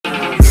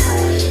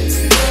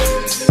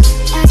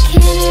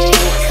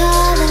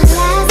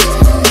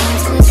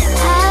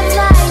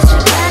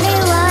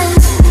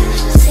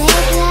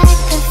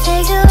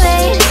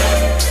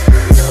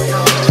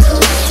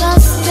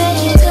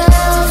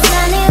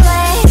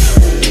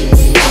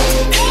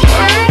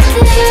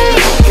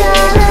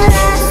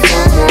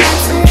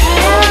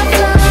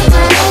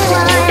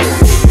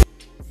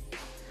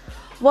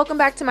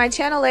back to my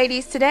channel,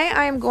 ladies. Today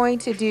I am going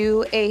to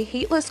do a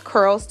heatless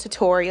curls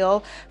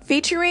tutorial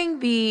featuring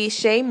the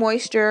Shea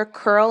Moisture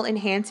Curl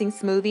Enhancing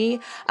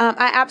Smoothie.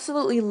 I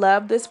absolutely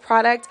love this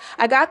product.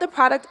 I got the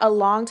product a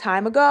long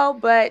time ago,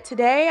 but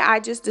today I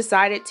just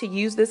decided to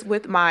use this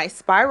with my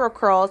spiral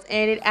curls,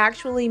 and it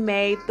actually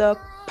made the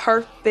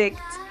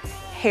perfect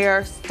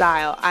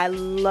hairstyle. I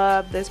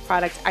love this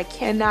product. I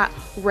cannot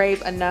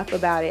rave enough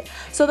about it.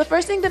 So the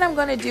first thing that I'm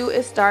going to do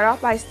is start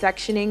off by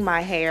sectioning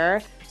my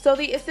hair. So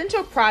the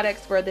essential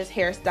products for this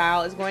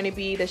hairstyle is going to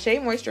be the Shea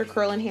Moisture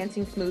Curl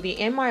Enhancing Smoothie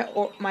and my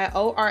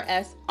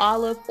ORS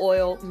Olive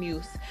Oil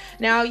Mousse.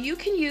 Now you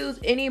can use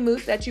any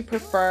mousse that you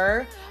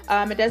prefer.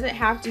 It doesn't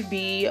have to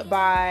be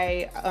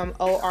by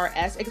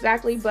ORS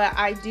exactly, but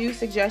I do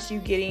suggest you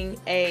getting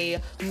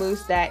a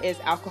mousse that is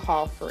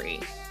alcohol free.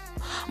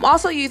 I'm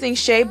also using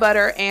shea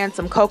butter and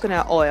some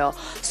coconut oil.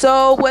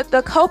 So with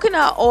the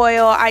coconut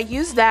oil, I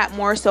use that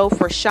more so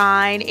for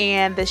shine,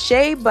 and the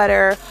shea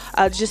butter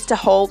just to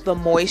hold the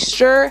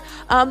moisture.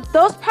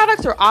 Those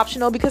products are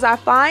optional because I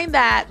find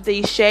that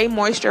the Shea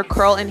Moisture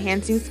Curl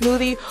Enhancing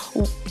Smoothie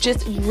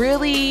just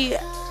really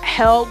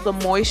held the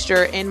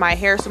moisture in my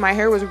hair, so my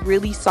hair was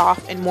really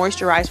soft and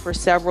moisturized for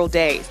several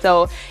days.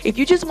 So if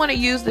you just want to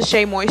use the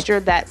Shea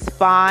Moisture, that's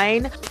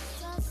fine.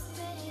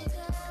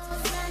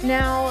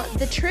 Now,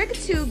 the trick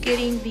to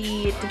getting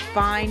the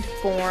defined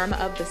form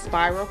of the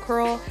spiral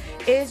curl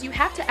is you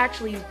have to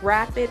actually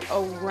wrap it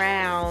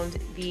around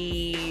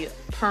the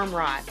perm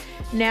rod.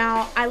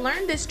 Now, I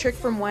learned this trick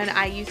from when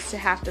I used to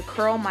have to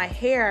curl my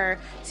hair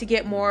to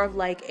get more of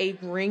like a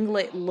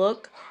ringlet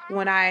look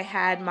when I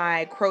had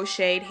my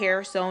crocheted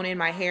hair sewn in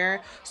my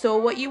hair. So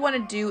what you want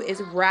to do is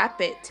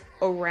wrap it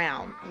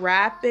around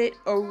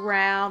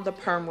the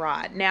perm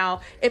rod.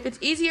 Now, if it's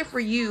easier for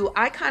you,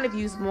 I kind of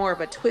use more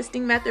of a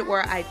twisting method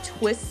where I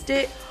twist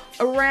it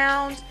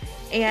around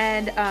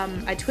and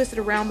I twist it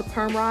around the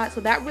perm rod.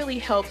 So that really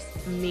helps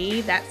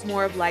me. That's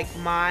more of like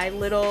my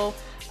little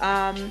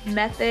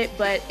method.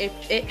 But if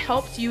it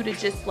helps you to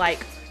just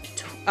like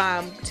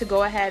to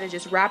go ahead and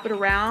just wrap it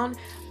around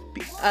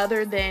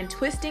other than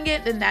twisting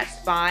it, then that's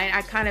fine.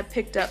 I kind of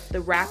picked up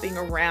the wrapping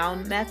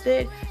around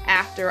method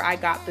after I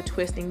got the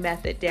twisting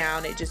method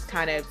down. It just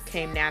kind of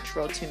came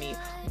natural to me.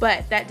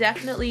 But that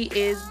definitely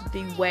is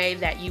the way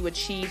that you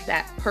achieve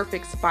that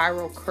perfect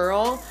spiral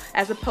curl,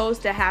 as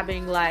opposed to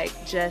having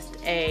like just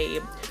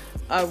a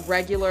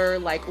regular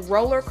like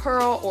roller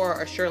curl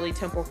or a Shirley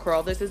Temple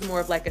curl. This is more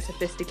of like a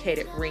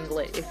sophisticated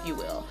ringlet, if you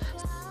will.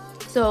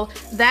 So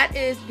that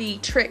is the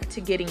trick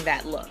to getting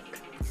that look.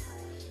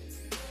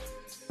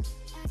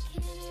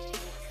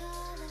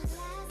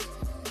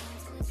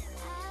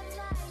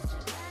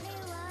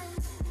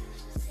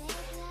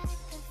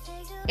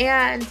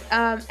 And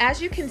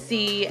as you can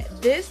see,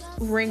 this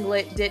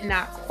ringlet did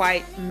not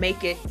quite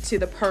make it to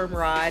the perm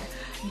rod,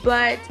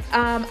 but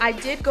I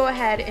did go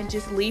ahead and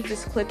just leave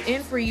this clip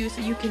in for you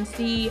so you can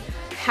see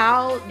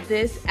how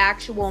this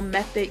actual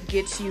method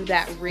gets you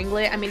that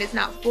ringlet. I mean, it's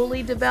not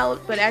fully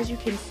developed, but as you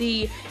can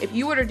see, if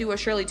you were to do a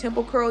Shirley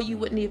Temple curl, you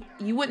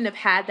wouldn't have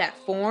had that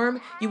form.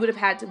 You would have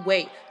had to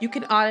wait. You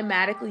can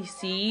automatically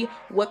see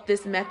what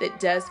this method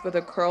does for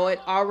the curl. It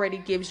already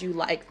gives you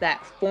like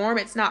that form.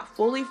 It's not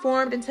fully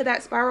formed into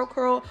that spiral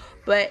curl,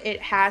 but it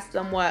has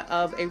somewhat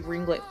of a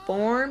ringlet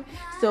form.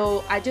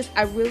 So I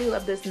really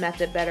love this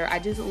method better. I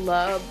just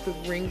love the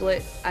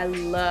ringlet. I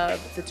love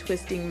the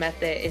twisting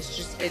method. It's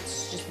just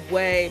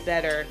way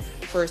better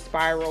for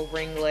spiral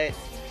ringlets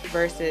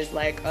versus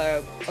like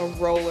a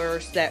roller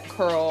set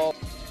curl.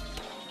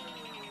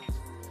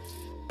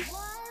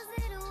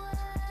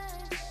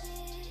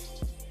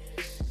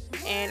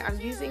 And I'm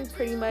using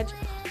pretty much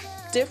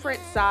different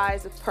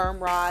size of perm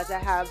rods. I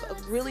have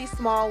really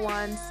small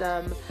ones,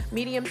 some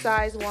medium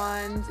sized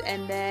ones,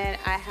 and then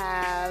I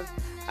have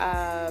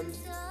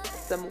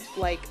some,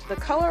 like, the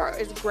color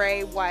is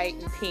gray, white,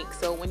 and pink.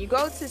 So when you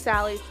go to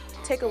Sally's,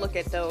 take a look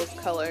at those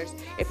colors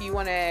if you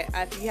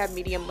have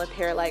medium length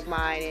hair like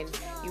mine and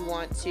you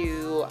want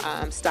to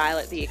style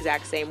it the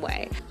exact same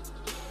way.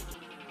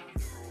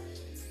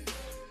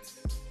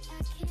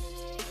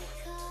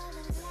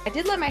 I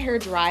did let my hair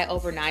dry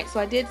overnight, so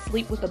I did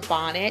sleep with a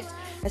bonnet,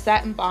 a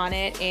satin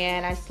bonnet,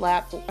 and I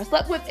slept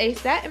with a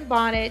satin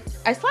bonnet.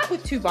 I slept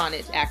with two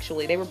bonnets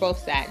actually. They were both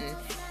satin.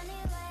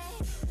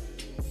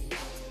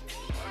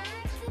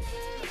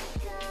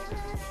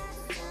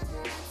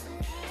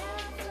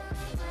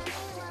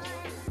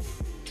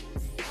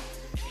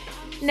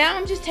 Now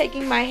I'm just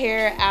taking my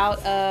hair out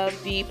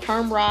of the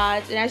perm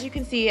rods, and as you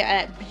can see,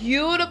 a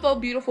beautiful,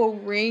 beautiful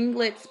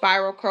ringlet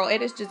spiral curl.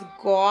 It is just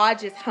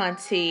gorgeous,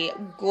 hunty,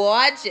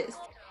 gorgeous.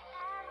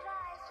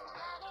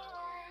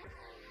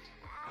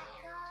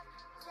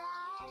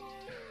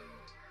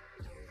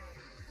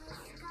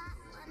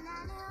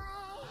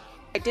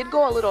 I did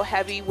go a little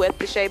heavy with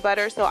the shea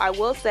butter, so I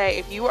will say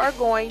if you are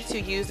going to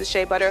use the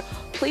shea butter,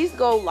 please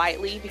go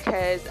lightly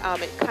because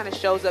it kind of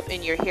shows up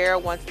in your hair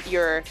once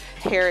your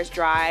hair is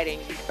dried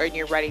and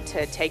you're ready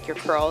to take your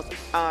curls,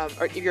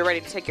 or you're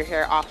ready to take your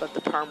hair off of the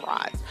perm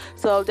rods.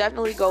 So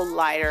definitely go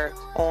lighter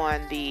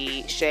on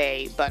the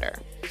Shea Butter.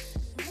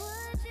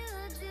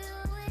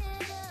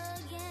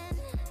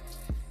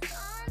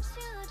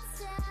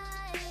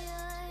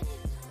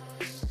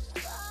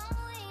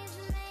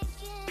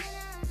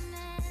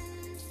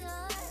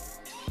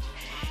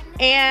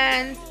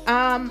 And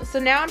so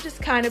now I'm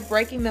just kind of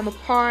breaking them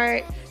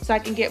apart so I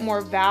can get more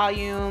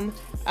volume,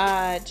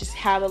 just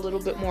have a little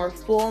bit more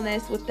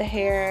fullness with the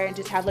hair, and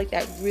just have like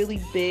that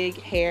really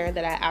big hair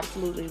that I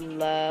absolutely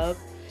love.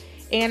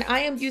 And I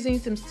am using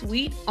some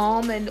sweet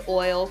almond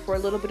oil for a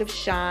little bit of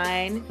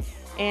shine,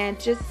 and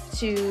just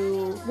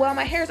to, well,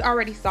 my hair is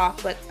already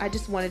soft, but I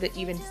just wanted it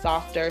even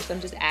softer, so I'm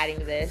just adding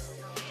this.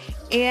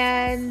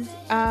 And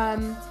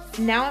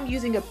now I'm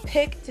using a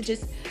pick to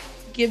just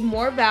give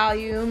more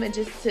volume and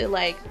just to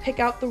like pick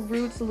out the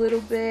roots a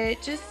little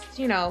bit, just,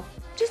 you know,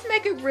 just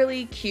make it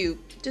really cute.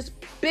 Just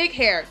big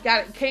hair,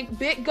 got it.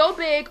 Can't go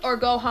big or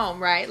go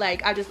home, right?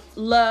 Like, I just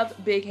love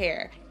big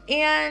hair.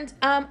 And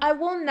I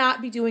will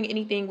not be doing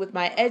anything with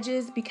my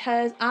edges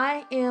because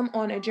I am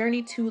on a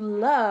journey to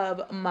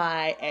love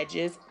my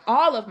edges,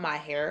 all of my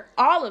hair,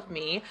 all of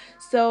me.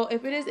 So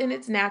if it is in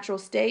its natural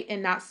state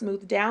and not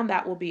smoothed down,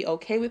 that will be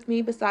okay with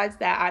me. Besides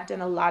that, I've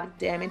done a lot of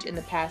damage in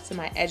the past to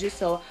my edges,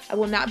 so I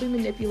will not be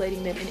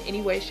manipulating them in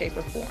any way, shape,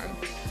 or form.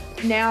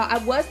 Now, I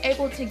was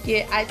able to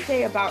get, I'd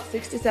say, about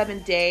 6 to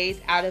 7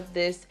 days out of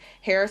this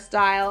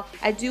hairstyle.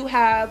 I do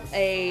have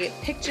a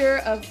picture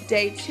of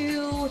day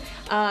 2,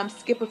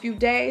 skip a few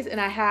days, and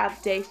I have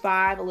day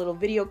 5, a little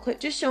video clip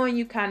just showing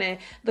you kind of,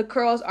 the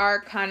curls are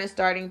kind of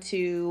starting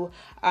to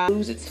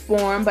lose its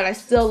form, but I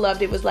still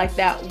loved it. It was like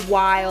that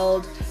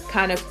wild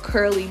kind of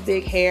curly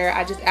big hair.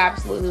 I just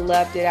absolutely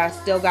loved it. I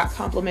still got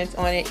compliments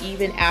on it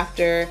even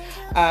after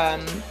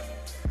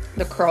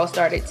the curl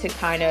started to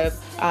kind of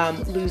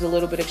lose a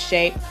little bit of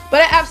shape.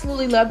 But I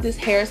absolutely love this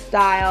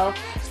hairstyle.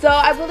 So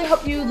I really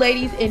hope you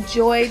ladies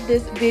enjoyed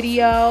this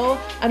video.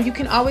 You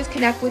can always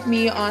connect with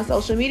me on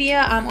social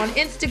media. I'm on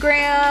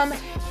Instagram,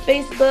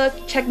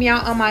 Facebook. Check me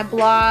out on my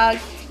blog.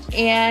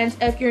 And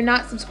if you're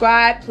not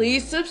subscribed,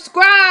 please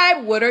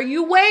subscribe. What are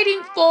you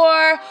waiting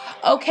for?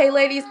 Okay,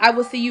 ladies, I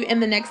will see you in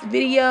the next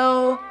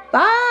video.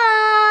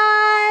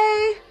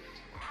 Bye.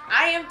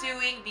 I am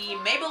doing the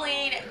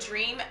Maybelline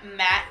Dream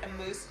Matte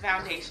Mousse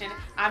Foundation.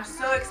 I'm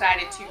so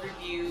excited to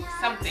review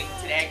something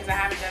today because I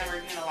haven't done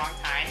a review in a long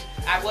time.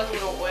 I was a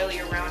little oily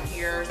around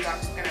here, so I'm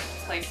just going to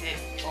place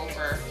it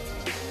over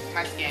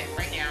my skin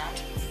right now.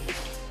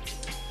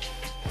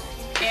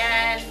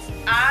 And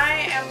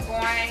I am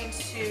going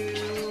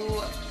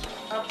to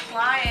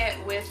apply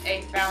it with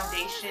a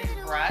foundation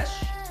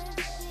brush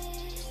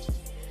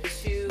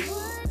to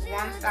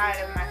one side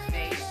of my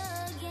face.